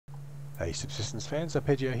Hey Subsistence fans,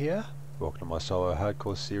 Arpeggio here. Welcome to my solo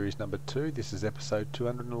hardcore series number 2. This is episode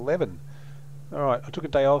 211. Alright, I took a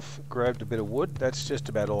day off, grabbed a bit of wood. That's just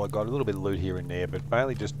about all I got. A little bit of loot here and there, but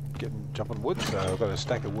mainly just chopping wood. So I've got a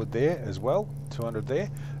stack of wood there as well, 200 there.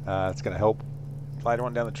 It's going to help later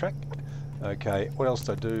on down the track. Okay, what else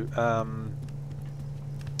did I do?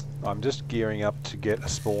 I'm just gearing up to get a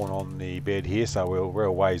spawn on the bed here, so we're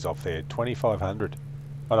a ways off there. 2,500.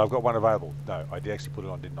 Oh, no, I've got one available. No, I did actually put it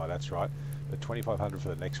on, didn't I? That's right. But 2,500 for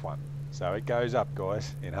the next one. So it goes up,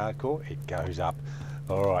 guys. In hardcore, it goes up.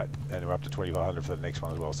 All right, and we're up to 2,500 for the next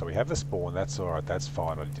one as well. So we have the spawn. That's all right. That's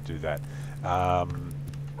fine. I need to do that.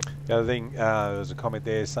 The other thing, there's a comment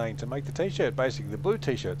there saying to make the t-shirt, basically the blue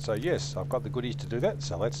t-shirt. So yes, I've got the goodies to do that.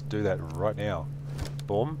 So let's do that right now.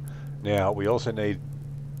 Boom. Now we also need.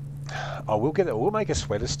 We'll make a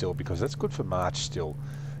sweater still because that's good for March still.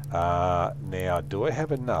 Now, do I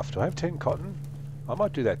have enough? Do I have 10 cotton? I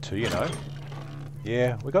might do that too, you know.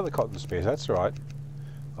 Yeah, we got the cotton spares, that's right.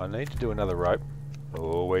 I need to do another rope.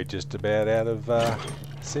 Oh, we're just about out of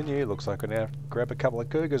sinew. Looks like we now have to grab a couple of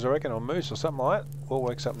cougars, I reckon, or moose or something like that. We'll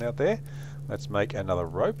work something out there. Let's make another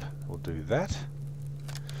rope. We'll do that.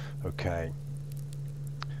 Okay.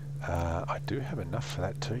 I do have enough for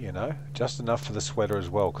that too, you know. Just enough for the sweater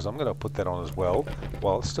as well, because I'm going to put that on as well.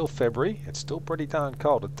 While it's still February, it's still pretty darn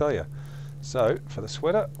cold, I tell you. So, for the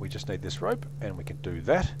sweater, we just need this rope, and we can do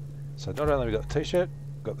that. So not only have we got the t-shirt,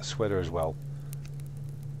 we've got the sweater as well.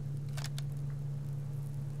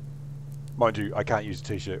 Mind you, I can't use the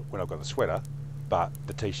t-shirt when I've got the sweater, but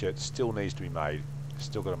the t-shirt still needs to be made.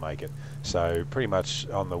 Still got to make it. So pretty much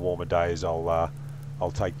on the warmer days, I'll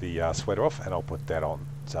take the sweater off and I'll put that on.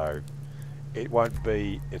 So it won't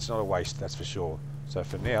be, it's not a waste, that's for sure. So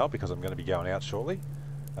for now, because I'm going to be going out shortly,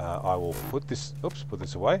 I will put this, put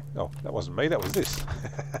this away. Oh, that wasn't me, that was this.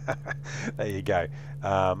 There you go.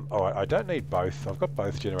 Alright, I don't need both. I've got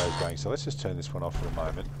both generators going, so let's just turn this one off for a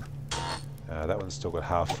moment. That one's still got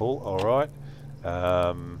half full, alright.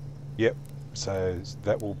 Yep, so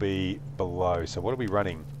that will be below. So what are we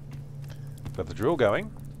running? Got the drill going.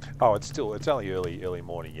 Oh, it's only early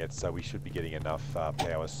morning yet, so we should be getting enough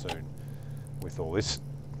power soon with all this.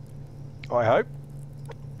 I hope.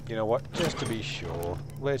 You know what? Just to be sure,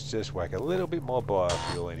 let's just whack a little bit more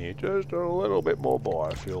biofuel in here. Just a little bit more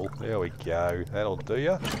biofuel. There we go. That'll do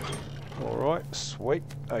ya. Alright, sweet.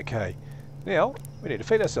 Okay. Now, we need to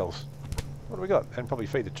feed ourselves. What do we got? And probably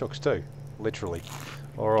feed the chooks too. Literally.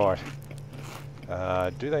 Alright.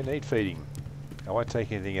 Do they need feeding? I won't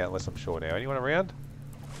take anything out unless I'm sure now. Anyone around?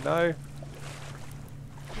 No.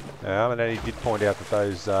 And he did point out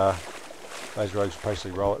that those rogues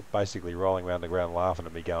were basically rolling around the ground laughing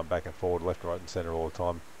at me going back and forward, left, right and centre all the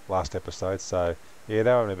time last episode. So yeah, they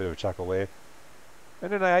were having a bit of a chuckle there.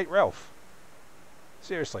 And then they ate Ralph.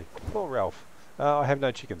 Seriously, poor Ralph. I have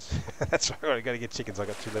no chickens. That's right, I'm going to get chickens. I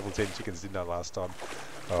got 2 level 10 chickens, didn't I, last time?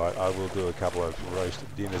 Alright, I will do a couple of roast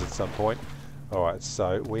dinners at some point. Alright,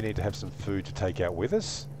 so we need to have some food to take out with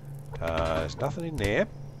us. There's nothing in there.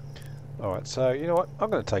 Alright, so you know what?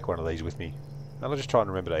 I'm going to take one of these with me. And I'll just try and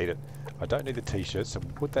remember to eat it. I don't need the t-shirt, so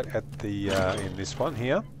we'll put that at the in this one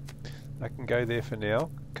here. That can go there for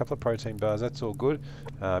now. A couple of protein bars, that's all good.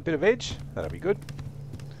 A bit of veg, that'll be good.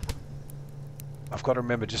 I've got to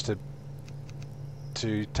remember just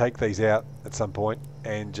to take these out at some point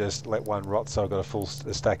and just let one rot, so I've got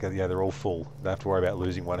a stack of, they're all full. Don't have to worry about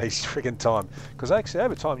losing one each friggin' time. Because actually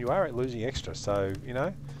over time you are losing extra, so you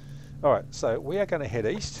know. Alright, so we are going to head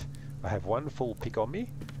east. I have one full pick on me.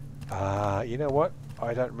 You know what?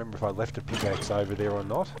 I don't remember if I left a pickaxe over there or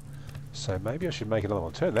not. So maybe I should make another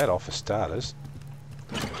one. Turn that off for starters.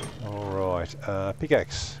 Alright,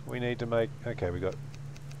 pickaxe. We need to make... Okay, we got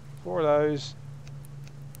 4 of those.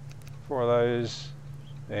 4 of those.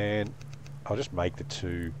 And I'll just make the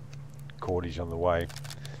 2 cordage on the way.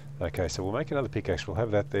 Okay, so we'll make another pickaxe. We'll have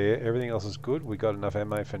that there. Everything else is good. We got enough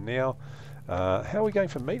ammo for now. How are we going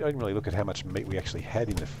for meat? I didn't really look at how much meat we actually had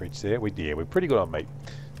in the fridge there. Yeah, we're pretty good on meat.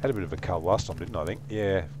 Had a bit of a cull last time, didn't I think?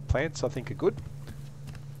 Yeah, plants I think are good.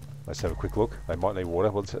 Let's have a quick look. They might need water.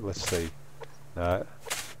 Let's see. No,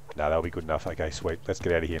 that'll be good enough. Okay, sweet. Let's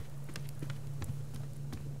get out of here.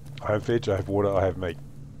 I have veg, I have water, I have meat.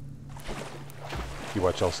 You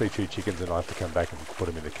watch, I'll see 2 chickens and I have to come back and put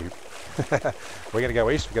them in the coop. We're going to go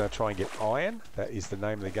east. We're going to try and get iron. That is the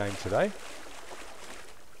name of the game today.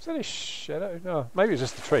 Is that a shadow? No, maybe it's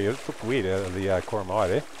just the tree. It looked weird out of the Koromai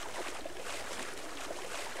there.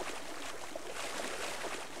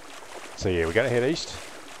 So yeah, we're going to head east.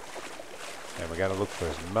 And we're going to look for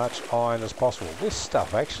as much iron as possible. This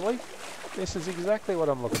stuff, actually, this is exactly what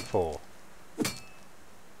I'm looking for.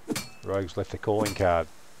 Rogues left a calling card.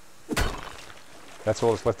 That's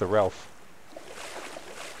all that's left of Ralph.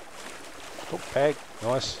 Oh, bag.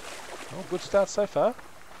 Nice. Oh, good start so far.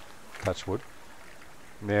 Touch wood.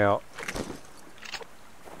 Now,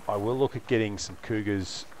 I will look at getting some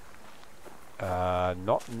cougars.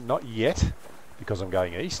 Not yet, because I'm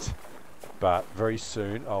going east. But very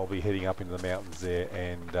soon I'll be heading up into the mountains there,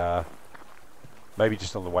 and maybe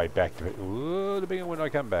just on the way back to it. Ooh, the bigger when I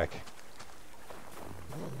come back.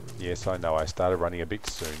 Yes, I know. I started running a bit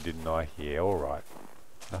soon, didn't I? Yeah, all right.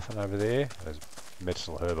 Nothing over there. There's a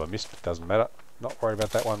medicinal herb I missed, but doesn't matter. Not worried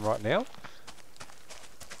about that one right now.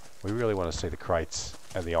 We really want to see the crates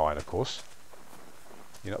and the iron, of course.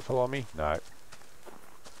 You not following me? No.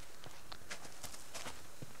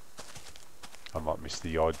 I might miss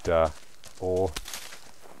the odd ore.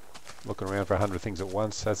 Looking around for 100 things at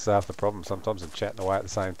once. That's half the problem. Sometimes I'm chatting away at the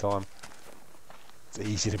same time. It's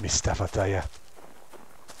easy to miss stuff, I tell you.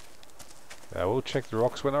 I will check the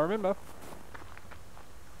rocks when I remember.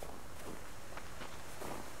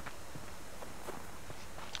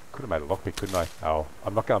 Could have made a lockpick, couldn't I? Oh,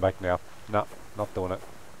 I'm not going back now. No, not doing it.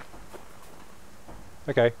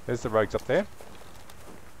 Okay, there's the rogues up there.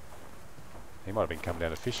 He might have been coming down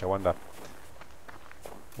to fish, I wonder.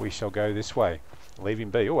 We shall go this way. Leave him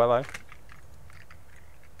be. Oh, hello.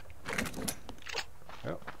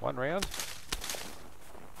 Well, one round.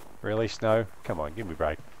 Really, snow? Come on, give me a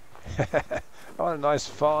break. On a nice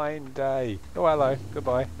fine day. Oh, hello.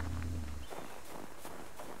 Goodbye.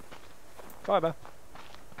 Fibre.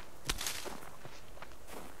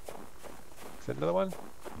 Is that another one?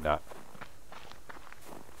 No.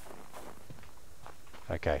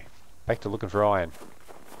 Okay. Back to looking for iron.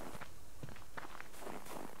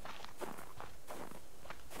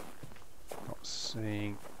 Not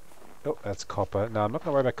seeing... Oh, that's copper. No, I'm not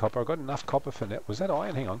going to worry about copper. I've got enough copper for that. Was that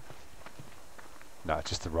iron? Hang on. No,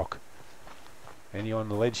 it's just the rock. Any on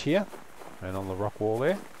the ledge here? And on the rock wall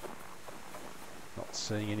there? Not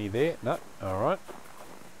seeing any there. No. Alright.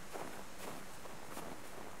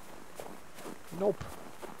 Nope.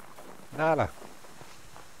 Nada.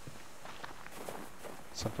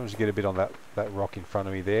 Sometimes you get a bit on that rock in front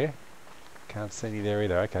of me there. Can't see any there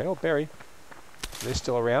either. Okay. Oh, berry. They're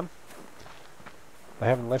still around. They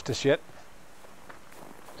haven't left us yet.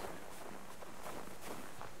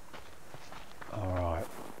 Alright.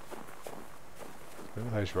 Where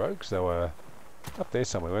were those rogues? They were up there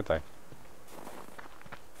somewhere, weren't they?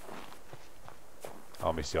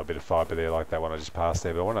 I missed the odd bit of fibre there like that one I just passed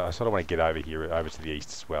there, but I sort of want to get over here, over to the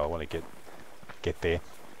east as well. I want to get there.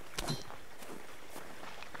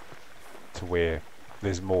 To where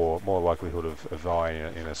there's more likelihood of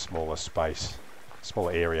iron in a smaller space,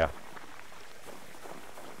 smaller area.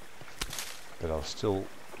 But I'll still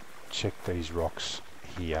check these rocks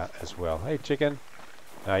here as well. Hey, chicken.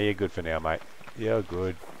 No, you're good for now, mate. You're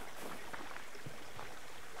good.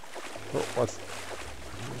 Oh, what's...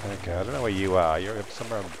 Okay, I don't know where you are. You're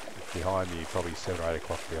somewhere behind me, probably 7 or 8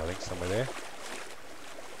 o'clock there, I think, somewhere there.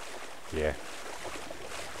 Yeah.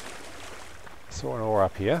 Saw an ore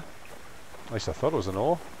up here. At least I thought it was an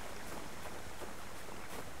ore.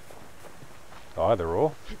 Either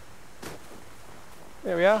ore.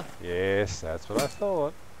 There we are. Yes, that's what I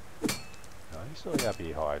thought. No, you're still up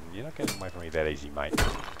here hiding. You're not getting away from me that easy, mate.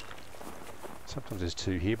 Sometimes there's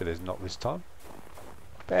 2 here, but there's not this time.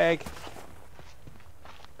 Bag.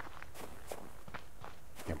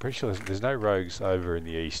 I'm pretty sure there's no rogues over in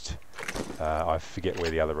the east. I forget where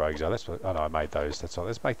the other rogues are. That's what, oh no, I made those. That's all.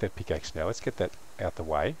 Let's make that pickaxe now. Let's get that out the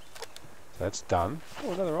way. So that's done.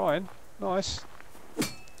 Oh, another iron. Nice.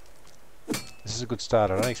 This is a good start.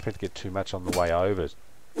 I don't expect to get too much on the way over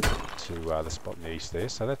to the spot in the east there.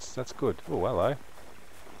 So that's good. Oh, hello.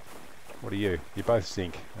 What are you? You both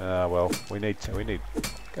zinc. Well, gonna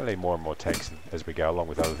need more and more tanks as we go along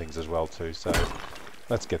with other things as well too. So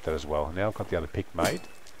let's get that as well. Now I've got the other pick made.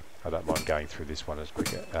 I don't mind going through this one as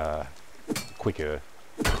quicker.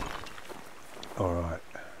 Alright.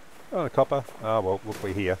 Oh, the copper. Oh, well, look,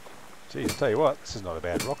 we're here. Geez, I'll tell you what, this is not a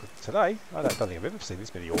bad rock today. I don't think I've ever seen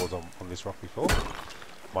this many ores on this rock before.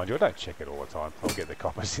 Mind you, I don't check it all the time. I'll get the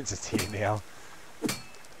copper since it's here now.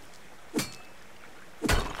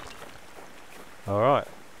 Alright.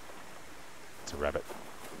 It's a rabbit.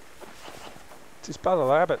 It's his brother,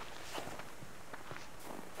 the rabbit.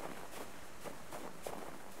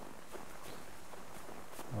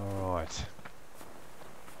 Alright.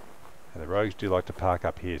 And the rogues do like to park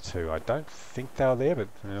up here too. I don't think they were there, but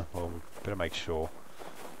well, we better make sure.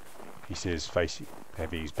 He says facing,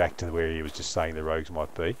 maybe he's back to where he was just saying the rogues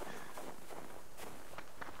might be.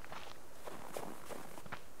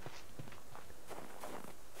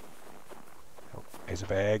 Oh, here's a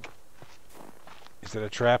bag. Is that a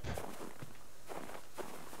trap?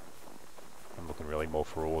 really more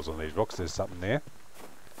for ores on these rocks. There's something there.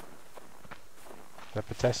 Is that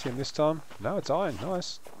potassium this time? No, it's iron.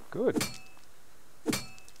 Nice. Good.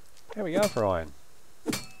 How we go for iron?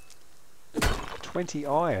 20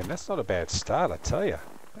 iron. That's not a bad start, I tell you.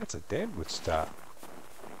 That's a damn good start.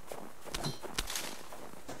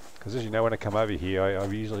 Because as you know, when I come over here, I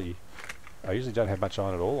usually don't have much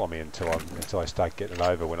iron at all on me until I start getting it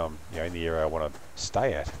over when I'm in the area I want to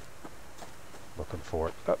stay at. Looking for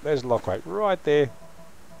it. Oh, there's a lock crate right there.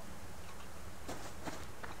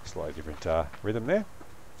 Slightly different rhythm there.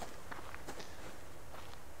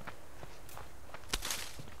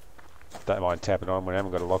 Don't mind tapping on when I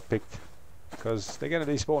haven't got a lock picked, because they're going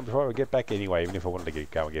to despawn before I get back anyway, even if I wanted to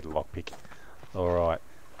go and get a lock pick. Alright.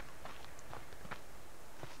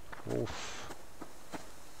 Oof.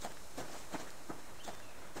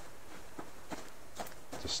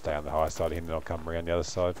 Just stay on the high side of him, then I'll come around the other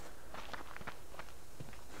side.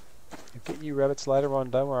 I'll get you rabbits later on,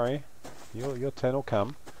 don't worry. Your turn will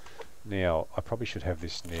come. Now, I probably should have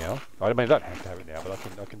this now. I mean, I don't have to have it now, but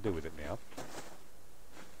I can do with it now.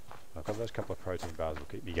 I've got those couple of protein bars will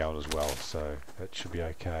keep me going as well, so that should be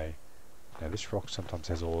okay. Now this rock sometimes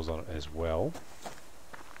has ores on it as well.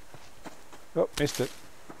 Oh, missed it.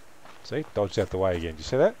 See, dodged out the way again. Did you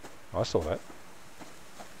see that? I saw that.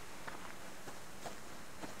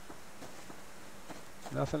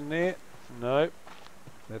 Nothing there? Nope.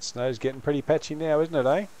 That snow's getting pretty patchy now, isn't it,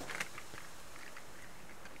 eh?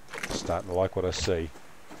 Starting to like what I see.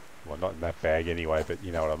 Well, not in that bag anyway, but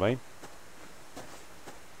you know what I mean.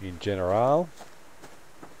 In general.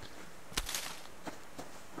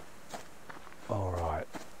 Alright.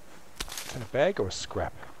 Is that a bag or a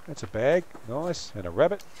scrap? That's a bag. Nice. And a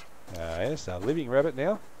rabbit. Yes, a living rabbit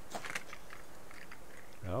now.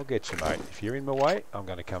 I'll get you, mate. If you're in my way, I'm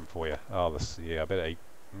going to come for you. Oh, this, yeah, I better eat.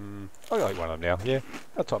 I'll go eat one of them now. Yeah,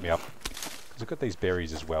 that'll top me up. Because I've got these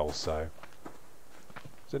berries as well, so.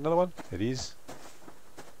 Is it another one? It is.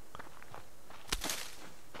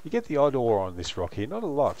 You get the odd ore on this rock here, not a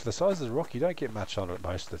lot. For the size of the rock, you don't get much on it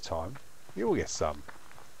most of the time. You will get some.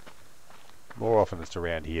 More often it's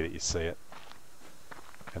around here that you see it.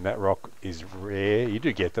 And that rock is rare. You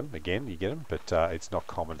do get them, again, you get them, but it's not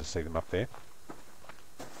common to see them up there.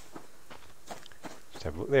 Just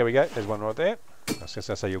have a look. There we go, there's one right there. I was just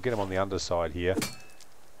going to say, you'll get them on the underside here.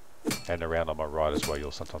 And around on my right as well,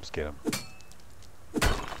 you'll sometimes get them.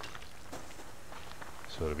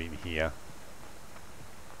 Sort of in here.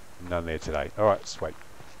 None there today. Alright, sweet.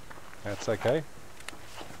 That's okay.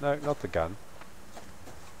 No, not the gun.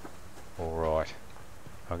 Alright.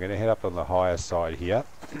 I'm going to head up on the higher side here,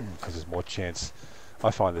 because there's more chance.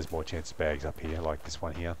 I find there's more chance of bags up here, like this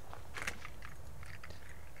one here.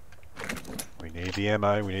 We need the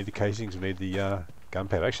ammo, we need the casings, we need the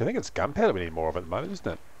gunpowder. Actually, I think it's gunpowder we need more of at the moment, isn't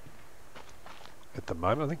it? At the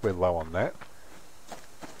moment, I think we're low on that.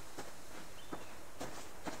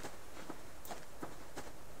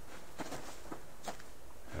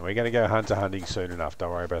 We're going to go hunting soon enough,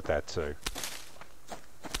 don't worry about that too.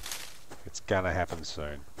 It's going to happen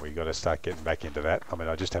soon. We've got to start getting back into that. I mean,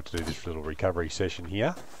 I just have to do this little recovery session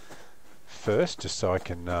here first, just so I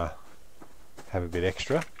can have a bit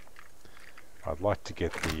extra. I'd like to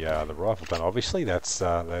get the rifle done. Obviously, that's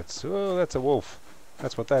a wolf.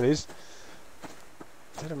 That's what that is.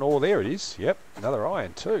 Is that an ore? There it is. Yep, another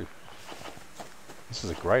iron too. This is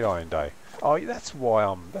a great iron day. Oh, that's why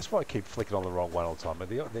I keep flicking on the wrong one all the time. But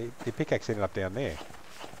the pickaxe ended up down there.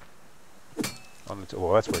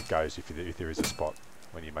 Well, that's where it goes if there is a spot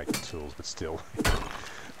when you make the tools, but still.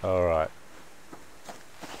 All right.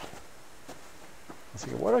 I was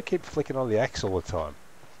thinking, why do I keep flicking on the axe all the time?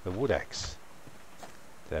 The wood axe.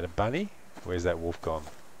 Is that a bunny? Where's that wolf gone?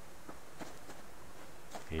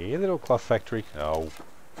 Here, little cloth factory. Oh,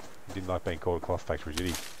 he didn't like being called a cloth factory, did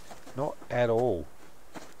he? Not at all.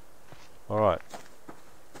 Alright.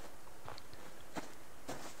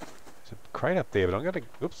 There's a crate up there, but I'm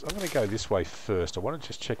gonna go this way first. I want to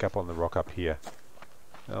just check up on the rock up here.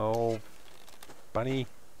 Oh, bunny.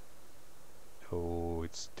 Oh,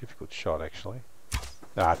 it's a difficult shot actually.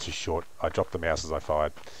 Ah, too short. I dropped the mouse as I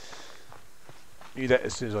fired. Knew that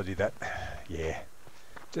as soon as I did that. Yeah.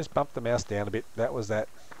 Just bumped the mouse down a bit. That was that.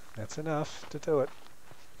 That's enough to do it.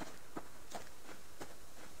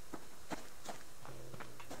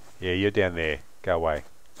 Yeah, you're down there. Go away.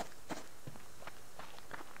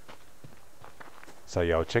 So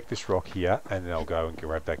yeah, I'll check this rock here, and then I'll go and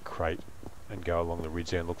grab that crate and go along the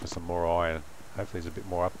ridge there and look for some more iron. Hopefully there's a bit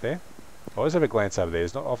more up there. I always have a glance over there.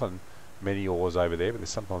 There's not often many ores over there, but there's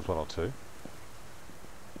sometimes one or two.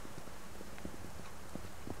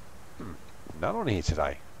 None on here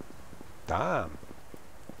today. Darn.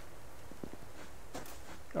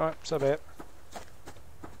 Alright, so bad.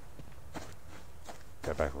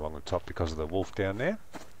 Go back along the top because of the wolf down there.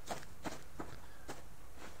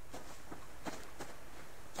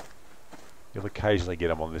 You'll occasionally get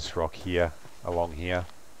them on this rock here, along here.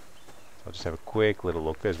 So I'll just have a quick little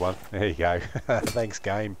look. There's one. There you go. Thanks,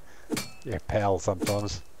 game. Yeah, pal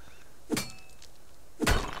sometimes.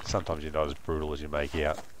 Sometimes you're not as brutal as you make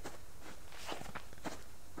out.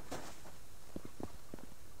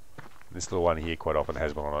 This little one here quite often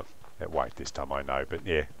has one on it. It won't this time, I know, but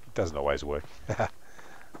yeah, it doesn't always work.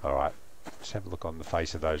 Alright, just have a look on the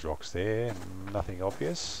face of those rocks there. Nothing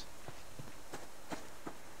obvious.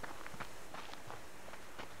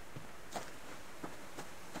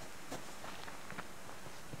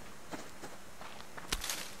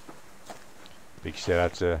 Big shout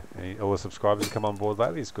out to all the subscribers who come on board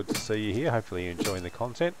lately. It's good to see you here. Hopefully you're enjoying the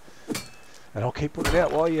content. And I'll keep putting it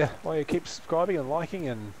out while you keep subscribing and liking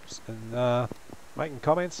and making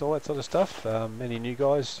comments, all that sort of stuff. Any new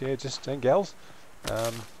guys, yeah, and gals,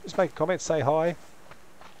 just make a comment, say hi.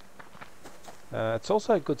 It's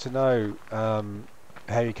also good to know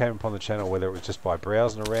how you came upon the channel, whether it was just by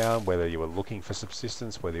browsing around, whether you were looking for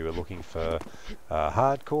subsistence, whether you were looking for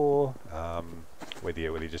hardcore, whether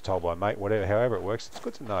you're just told by a mate, whatever, however it works. It's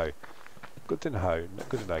good to know. Good to know,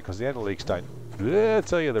 because the analytics don't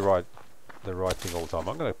tell you the right thing all the time.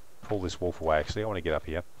 I'm going to pull this wolf away. Actually, I want to get up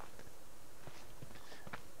here.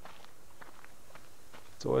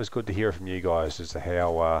 It's always good to hear from you guys as to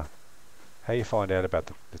how you find out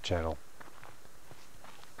about the channel.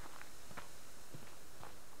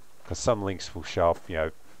 Because some links will show up, you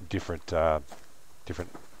know, different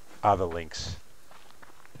other links,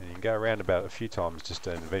 and you can go around about a few times just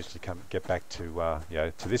to eventually get back to you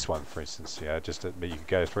know, to this one, for instance. You know, you can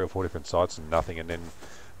go 3 or 4 different sites and nothing, and then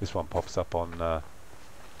this one pops up on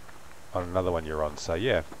another one you're on. So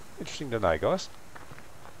yeah, interesting to know, guys.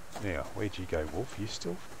 Now, where'd you go, wolf? You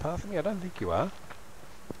still pathing me? I don't think you are.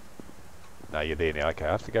 No, you're there now. Okay,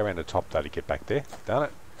 I have to go around the top though to get back there. Darn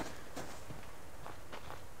it.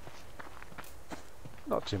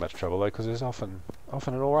 Not too much trouble though, because there's often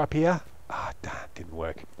an ore up here. Ah, darn, didn't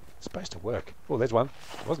work. It's supposed to work. Oh, there's one.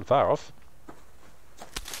 It wasn't far off.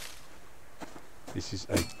 This is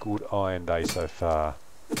a good iron day so far.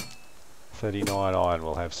 39 iron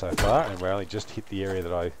we'll have so far, and we're only just hit the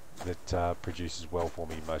area that produces well for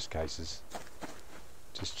me in most cases.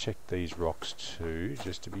 Just check these rocks too,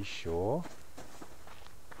 just to be sure.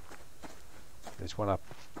 There's one up.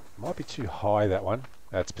 Might be too high, that one.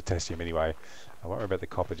 That's potassium anyway. I won't worry about the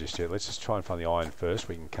copper just yet. Let's just try and find the iron first.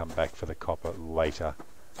 We can come back for the copper later.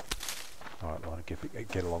 Alright, I want to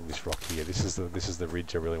get along this rock here. This is the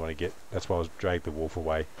ridge I really want to get. That's why I was dragged the wolf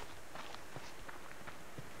away.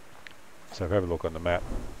 So if we have a look on the map,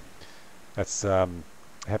 that's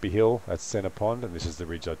Happy Hill, that's Centre Pond, and this is the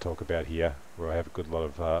ridge I talk about here, where I have a good lot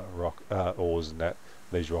of rock ores, and that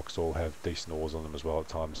these rocks all have decent ores on them as well at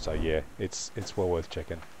times. So yeah, it's well worth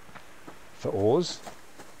checking for ores.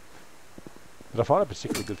 But I find it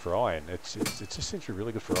particularly good for iron. It just seems to be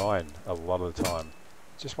really good for iron a lot of the time.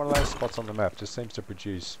 Just one of those spots on the map, just seems to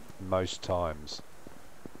produce most times.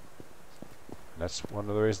 And that's one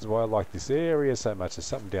of the reasons why I like this area so much. There's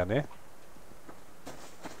something down there.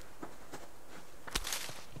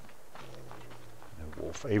 No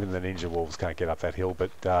wolf. Even the ninja wolves can't get up that hill,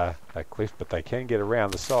 but that cliff, but they can get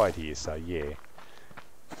around the side here, so yeah.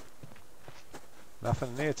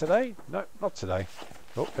 Nothing there today? No, not today.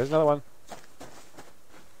 Oh, there's another one.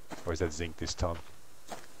 Or is that zinc this time?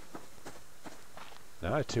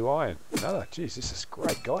 No, 2 iron. Another. Jeez, this is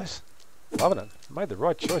great, guys. Loving it. Made the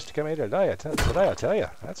right choice to come here today. I tell you.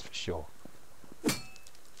 That's for sure.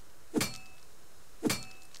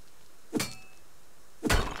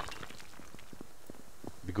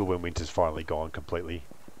 Be good when winter's finally gone completely.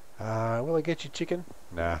 Will I get you, chicken?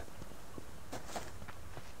 Nah.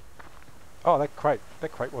 Oh, that crate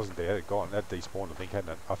wasn't there. It gone. That despawned, I think,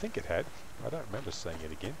 hadn't it? I think it had. I don't remember seeing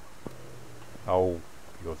it again. Oh,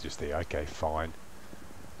 you're just there. Okay, fine.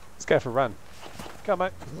 Let's go for a run. Come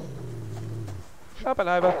on, mate. Up and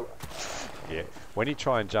over. Yeah, when you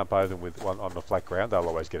try and jump over them with one on the flat ground, they'll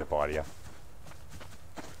always get a bite of you.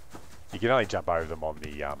 You can only jump over them on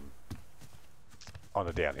the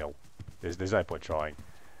downhill. There's no point trying.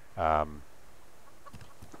 As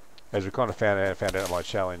we kind of found out in my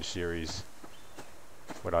challenge series,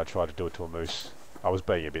 when I tried to do it to a moose, I was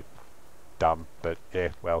being a bit dumb, but yeah,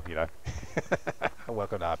 well, you know.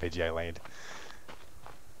 Welcome to Arpeggio land.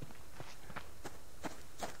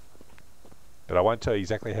 But I won't tell you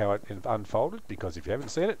exactly how it unfolded, because if you haven't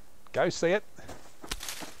seen it, go see it.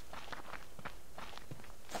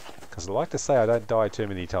 Because I like to say I don't die too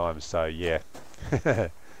many times, so yeah.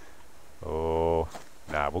 Oh,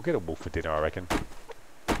 nah, we'll get a wolf for dinner, I reckon.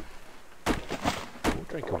 We'll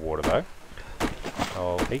drink a water though.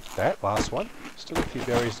 I'll eat that last one. Still got a few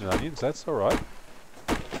berries and onions, that's alright.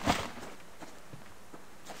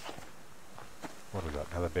 What have we got?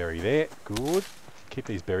 Another berry there. Good. Keep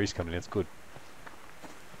these berries coming in, it's good.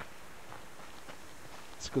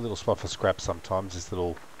 It's a good little spot for scraps sometimes, this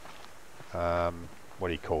little, what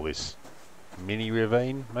do you call this? Mini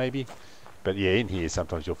ravine, maybe? But yeah, in here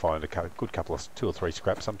sometimes you'll find a good couple of 2 or 3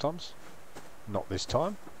 scraps sometimes. Not this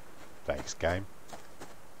time. Thanks, game.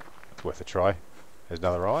 It's worth a try. There's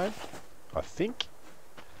another iron, I think.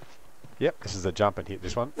 Yep, this is a jump and hit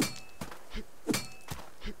this one.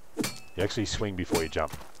 You actually swing before you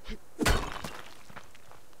jump.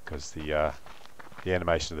 Because the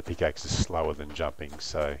animation of the pickaxe is slower than jumping.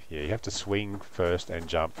 So yeah, you have to swing first and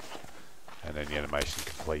jump. And then the animation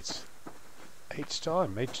completes each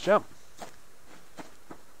time, each jump.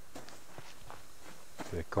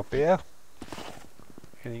 Bit of copper.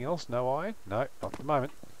 Anything else? No iron? No, not at the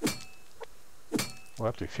moment. We're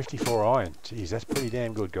up to 54 iron. Jeez, that's pretty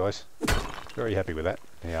damn good, guys. Very happy with that.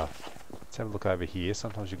 Now, let's have a look over here.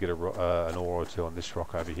 Sometimes you get an ore or two on this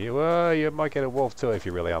rock over here. Well, you might get a wolf too if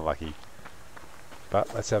you're really unlucky.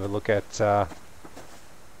 But let's have a look at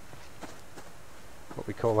what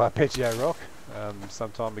we call Arpeggio rock.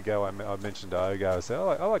 Some time ago, I mentioned to Ogo. I said,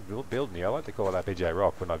 I like building here. I like to call it Arpeggio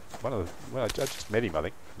rock. When I just met him, I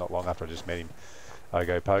think not long after I just met him,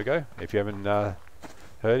 Ogo Pogo. If you haven't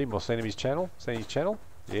heard him or seen his channel,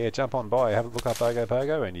 yeah, jump on by, have a look up Ogo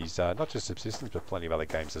Pogo, and he's not just Subsistence, but plenty of other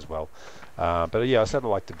games as well. But yeah, I sort of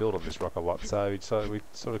like to build on this rock a lot, so we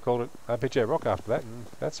sort of called it Arpeggio rock after that, and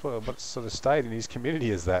that's what sort of stayed in his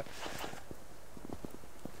community as that.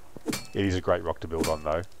 It is a great rock to build on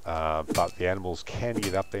though, but the animals can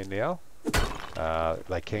get up there now.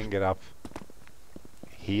 They can get up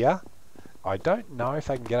here. I don't know if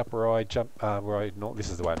they can get up where I jump,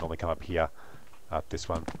 this is the way I normally come up here, up this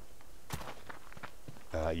one.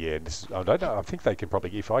 Yeah, I don't know, I think they can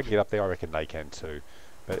probably, if I can get up there I reckon they can too.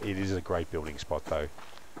 But it is a great building spot though.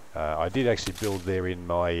 I did actually build there in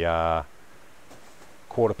my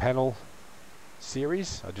quarter panel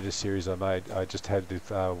series. I did a series I made. I just had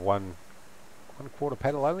one quarter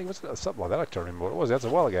panel only. Was it something like that? I can't remember what it was. That's a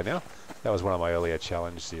while ago now. That was one of my earlier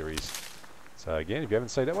challenge series. So again, if you haven't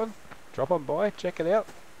seen that one, drop on by, check it out.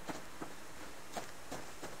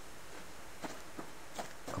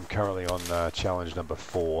 I'm currently on challenge number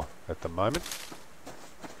 4 at the moment,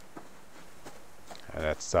 and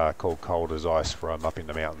that's called Cold as Ice, where I'm up in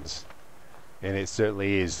the mountains, and it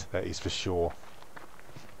certainly is. That is for sure.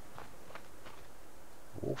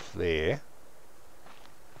 Wolf there.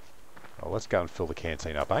 Oh, let's go and fill the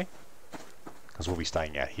canteen up, eh? Because we'll be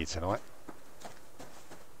staying out here tonight.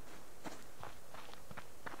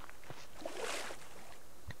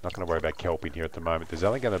 Not going to worry about kelp in here at the moment. There's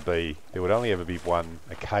only going to be, there would only ever be 1,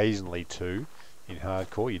 occasionally 2 in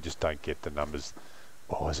hardcore. You just don't get the numbers.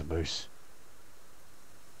 Oh, there's a moose.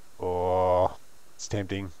 Oh, it's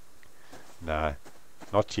tempting. No,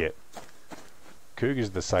 not yet. Cougar's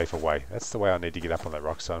the safer way. That's the way I need to get up on that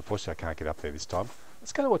rock, so unfortunately I can't get up there this time.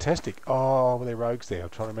 Let's go to Autistic. Oh, well, there are rogues there. I'm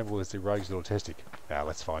trying to remember whether the rogues at Autistic. Now,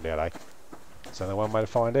 let's find out, eh? There's only one way to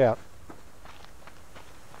find out.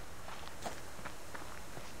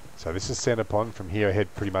 So this is centre pond. From here I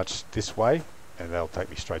head pretty much this way, and that'll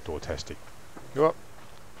take me straight to Autistic. Go up,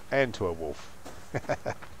 and to a wolf.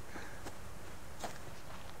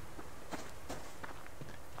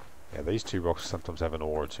 Yeah, these 2 rocks sometimes have an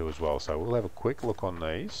ore or 2 as well, so we'll have a quick look on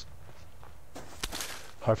these.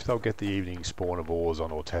 Hopefully they'll get the evening spawn of ores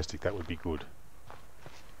on Autistic. That would be good,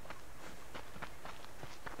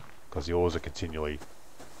 because the ores are continually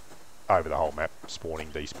over the whole map,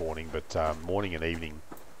 spawning, despawning, but morning and evening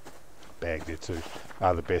bag there too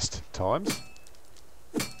are the best times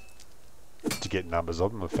to get numbers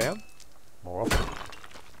of them, I've found, more often.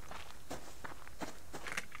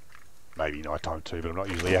 Maybe night time too, but I'm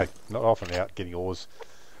not usually out, not often out getting ores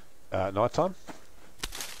night time.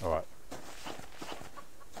 Alright,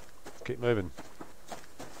 let's keep moving.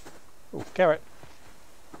 Oh, carrot.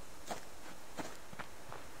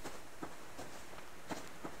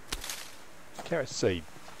 Carrot seed.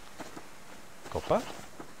 Copper.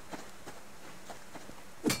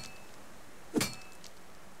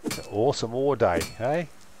 It's an awesome ore day, hey?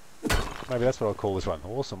 Maybe that's what I'll call this one.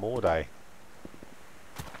 Awesome ore day.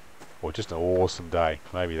 Or just an awesome day.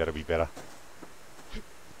 Maybe that'll be better.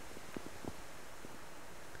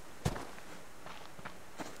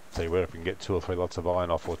 Tell you what, if we can get 2 or 3 lots of iron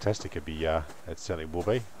off Autistic, it'd be, it certainly will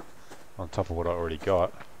be, on top of what I already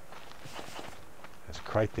got. There's a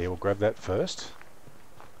crate there, we'll grab that first.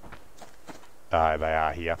 Ah, they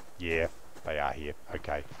are here. Yeah, they are here.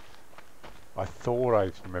 Okay. I thought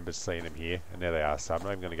I remembered seeing them here, and there they are. So I'm not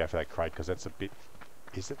even going to go for that crate because that's a bit...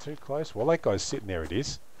 Is it too close? Well, that guy's sitting there. It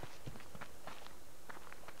is.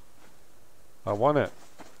 I want it.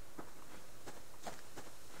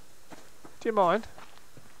 Do you mind?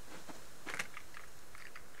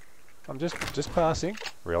 I'm just passing.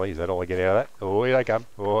 Really? Is that all I get out of that? Oh, here they come.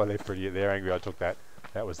 Oh, they're pretty. They're angry I took that.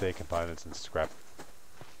 That was their components and scrap.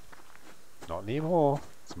 Not anymore.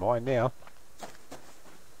 It's mine now.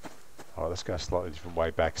 Alright, let's go a slightly different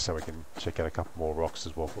way back so we can check out a couple more rocks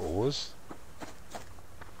as well for ores.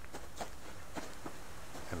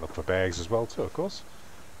 And look for bags as well too, of course.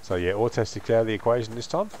 So yeah, ore testing's out of the equation this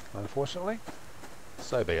time, unfortunately.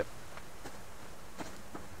 So be it.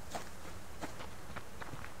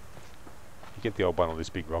 You get the old one on this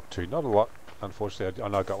big rock too. Not a lot, unfortunately. I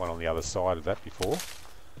know I got one on the other side of that before,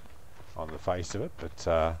 on the face of it,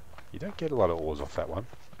 but you don't get a lot of ores off that one.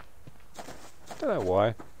 Don't know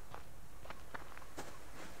why.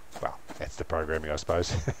 Well, that's the programming, I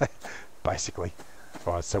suppose. Basically.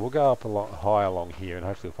 Right, so we'll go up a lot high along here and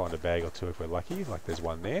hopefully we'll find a bag or two if we're lucky, like there's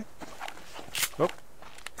one there. Oh,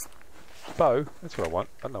 bow, that's what I want.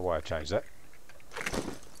 I don't know why I changed that.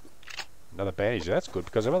 Another bandage, that's good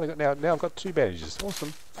because I've only got now I've got 2 bandages.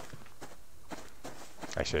 Awesome.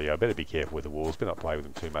 Actually, yeah, I better be careful with the walls. Better not play with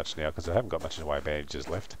them too much now because I haven't got much in the way of bandages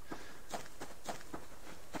left.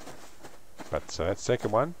 But so that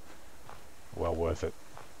second one, well worth it.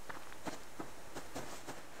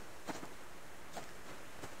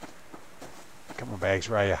 Come on, bags,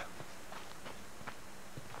 Raya.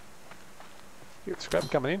 Get scrap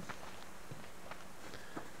coming in.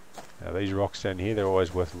 Now these rocks down here, they're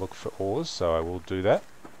always worth a look for ores, so I will do that.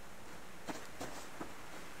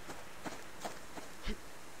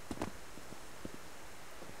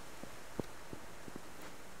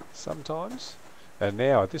 Sometimes. And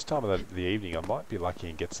now, at this time of the evening, I might be lucky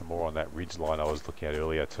and get some more on that ridge line I was looking at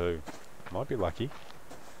earlier too. Might be lucky.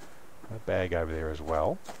 A bag over there as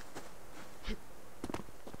well.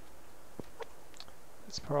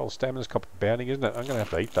 It's parole stamina's copper bounding, isn't it? I'm going to have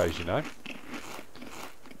to eat those, you know.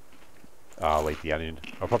 Oh, I'll eat the onion.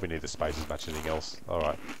 I'll probably need the space as much as anything else.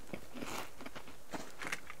 Alright.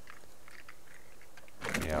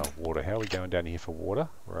 Now, water. How are we going down here for water?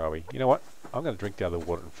 Where are we? You know what? I'm going to drink the other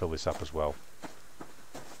water and fill this up as well.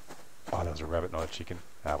 Oh, that was a rabbit, not a chicken.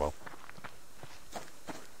 Ah, well.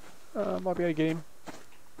 Might be able to get him.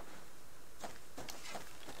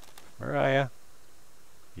 Where are you?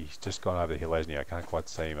 He's just gone over the hill, hasn't he? I can't quite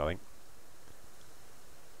see him, I think.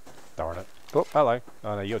 Darn it. Oh, hello.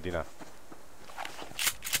 Oh, no, you're dinner.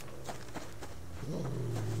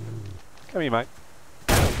 Come here, mate.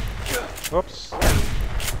 Whoops.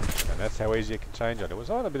 And that's how easy it can change on it. Was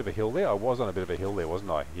I on a bit of a hill there? I was on a bit of a hill there,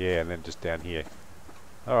 wasn't I? Yeah, and then just down here.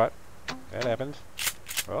 Alright. That happened.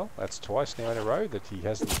 Well, that's twice now in a row that he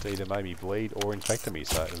hasn't either made me bleed or infected me,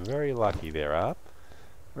 so very lucky there, Arp.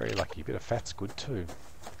 Very lucky. A bit of fat's good too.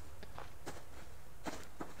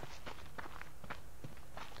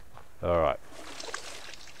 Alright.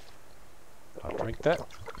 I'll drink that.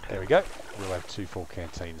 There we go. We'll have 2 full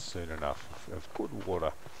canteens soon enough of good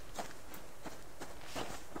water.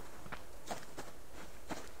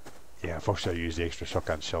 Yeah, unfortunately I used the extra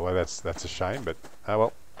shotgun shell. That's a shame, but oh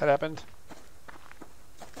well, that happened.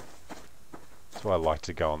 That's why I like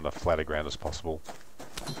to go on the flatter ground as possible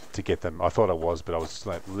to get them. I thought I was, but I was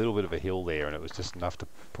like a little bit of a hill there and it was just enough to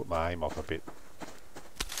put my aim off a bit.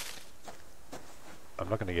 I'm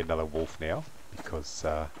not going to get another wolf now because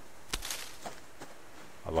I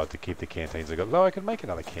like to keep the canteens I got. Though I could make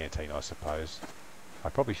another canteen, I suppose. I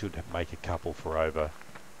probably should make a couple for over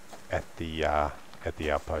at the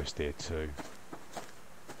outpost there too.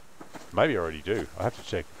 Maybe I already do. I have to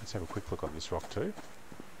check. Let's have a quick look on this rock too.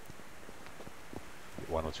 Get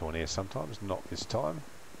 1 or 2 on there sometimes, not this time.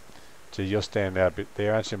 Gee, you're standing out a bit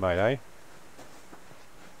there, aren't you, mate, eh?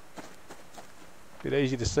 Bit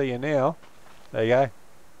easy to see you now. There you go.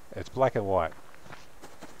 It's black and white.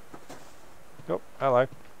 Oh, hello.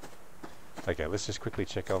 Okay, let's just quickly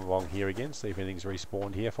check along here again, see if anything's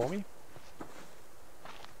respawned here for me.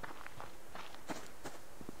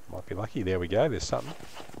 Might be lucky. There we go. There's something.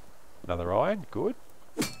 Another iron. Good.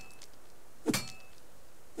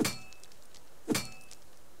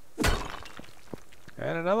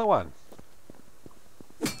 And another one.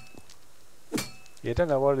 Yeah, I don't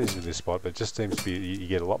know what it is with this spot, but it just seems to be you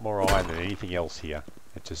get a lot more iron than anything else here.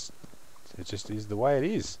 It just is the way it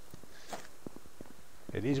is.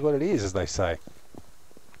 It is what it is, as they say.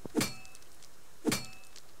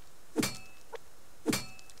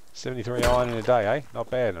 $73 iron in a day, eh?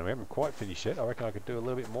 Not bad. And we haven't quite finished yet. I reckon I could do a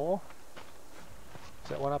little bit more.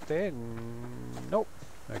 that one up there? Nope.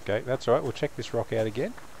 Okay, that's all right. We'll check this rock out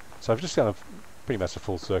again. So I've just done pretty much a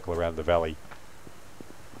full circle around the valley.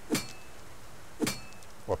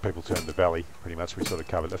 What people term the valley, pretty much. We sort of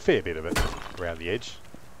covered a fair bit of it around the edge.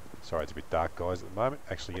 Sorry, it's a bit dark, guys, at the moment.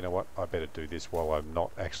 Actually, you know what? I better do this while I'm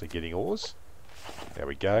not actually getting ores. There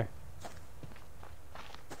we go.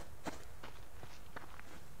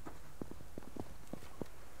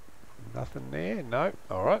 Nothing there? No.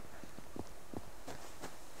 Alright.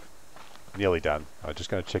 Nearly done. I'm just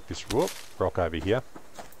going to check this rock over here.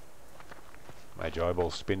 Made your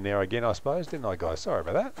eyeball spin there again, I suppose, didn't I, guys? Sorry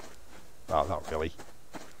about that. Oh, not really.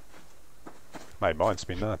 Made mine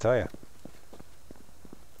spin, I tell you.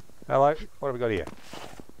 Hello, what have we got here?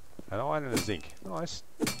 An iron and a zinc. Nice.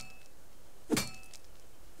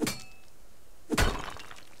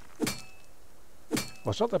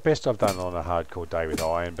 Well, it's not the best I've done on a hardcore day with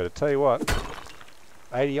iron, but I tell you what,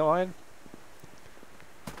 80 iron,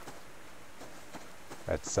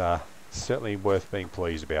 that's certainly worth being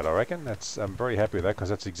pleased about, I reckon. I'm very happy with that, because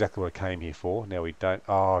that's exactly what I came here for. Now we don't...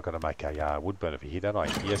 Oh, I've got to make a wood burner for here, don't I?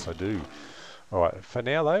 Yes, I do. Alright, for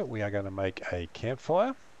now, though, we are going to make a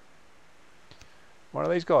campfire. One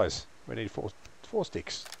of these guys. We need four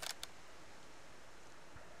sticks.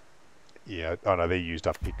 Yeah, oh no, they're used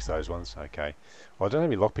up picks, those ones. Okay. Well, I don't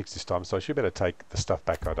have any lockpicks this time, so I should better take the stuff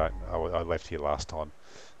back I left here last time.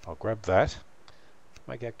 I'll grab that.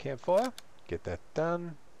 Make our campfire. Get that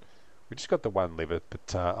done. We just got the one liver,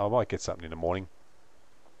 but I might get something in the morning.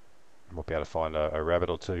 Might be able to find a rabbit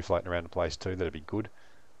or two floating around the place too. That'd be good.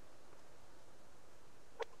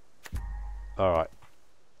 Alright.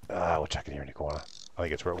 We'll chuck it here in the corner. I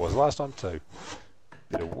think it's where it was last time too.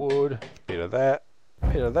 Bit of wood, bit of that.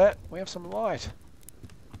 Bit of that. We have some light.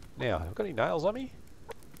 Now, have I got any nails on me?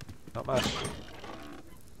 Not much.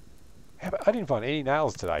 I didn't find any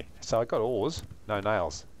nails today. So I got ores, no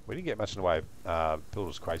nails. We didn't get much in the way of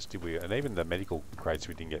builder's crates, did we? And even the medical crates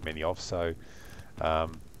we didn't get many of. So, a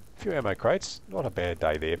few ammo crates. Not a bad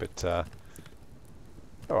day there, but...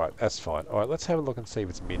 Alright, that's fine. Alright, let's have a look and see if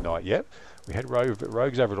it's midnight yet. We had rogues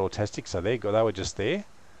over at Autistic, so they were just there.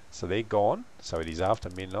 So they're gone. So it is after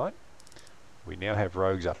midnight. We now have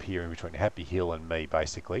rogues up here in between Happy Hill and me,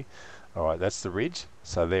 basically. Alright, that's the ridge.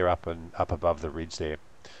 So they're up above the ridge there.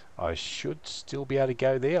 I should still be able to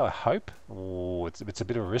go there, I hope. Oh, it's a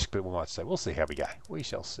bit of a risk, but we might say we'll see how we go. We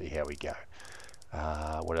shall see how we go.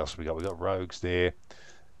 What else have we got? We've got rogues there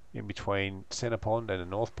in between Centre Pond and the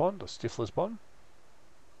North Pond, or Stifler's Pond.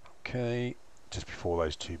 Okay, just before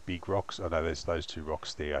those two big rocks. Oh no, there's those two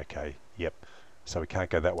rocks there. Okay, yep. So we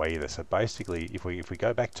can't go that way either. So basically, if we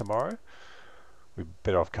go back tomorrow, we're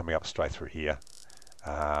better off coming up straight through here.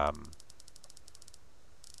 I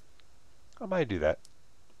may do that.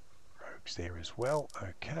 Rogues there as well.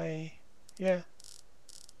 Okay, yeah.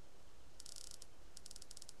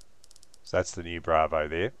 So that's the new Bravo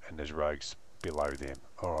there, and there's rogues below them.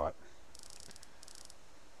 All right.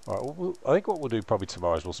 All right. I think what we'll do probably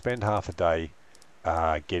tomorrow is we'll spend half a day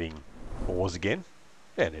getting ores again,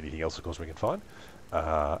 and anything else, of course, we can find,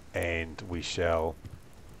 and we shall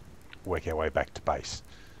work our way back to base.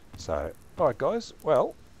 So, alright guys,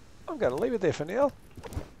 well, I'm going to leave it there for now,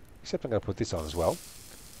 except I'm going to put this on as well,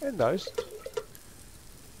 and those.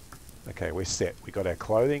 Okay, we're set. We got our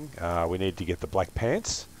clothing. We need to get the black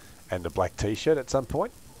pants and the black t-shirt at some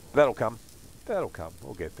point. That'll come. That'll come.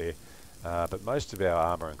 We'll get there. But most of our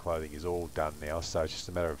armour and clothing is all done now, so it's just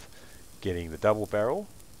a matter of getting the double barrel.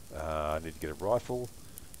 I need to get a rifle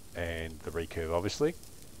and the recurve, obviously.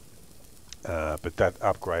 But that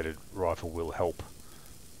upgraded rifle will help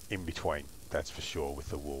in between, that's for sure, with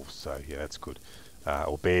the wolves. So yeah, that's good.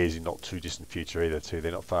 Or bears in not too distant future either too.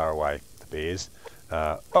 They're not far away, the bears.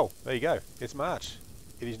 Oh, there you go. It's March.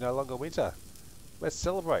 It is no longer winter. Let's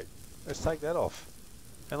celebrate. Let's take that off.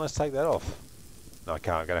 And let's take that off. No, I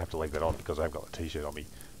can't. I'm going to have to leave that on because I haven't got the t-shirt on me.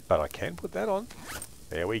 But I can put that on.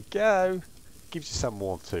 There we go. Gives you some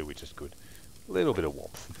warmth too, which is good. A little bit of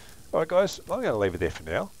warmth. Alright guys, I'm going to leave it there for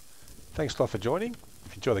now. Thanks a lot for joining.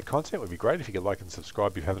 If you enjoy the content, it would be great if you could like and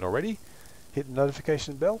subscribe if you haven't already. Hit the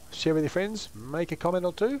notification bell, share with your friends, make a comment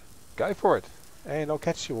or two. Go for it. And I'll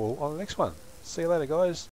catch you all on the next one. See you later guys.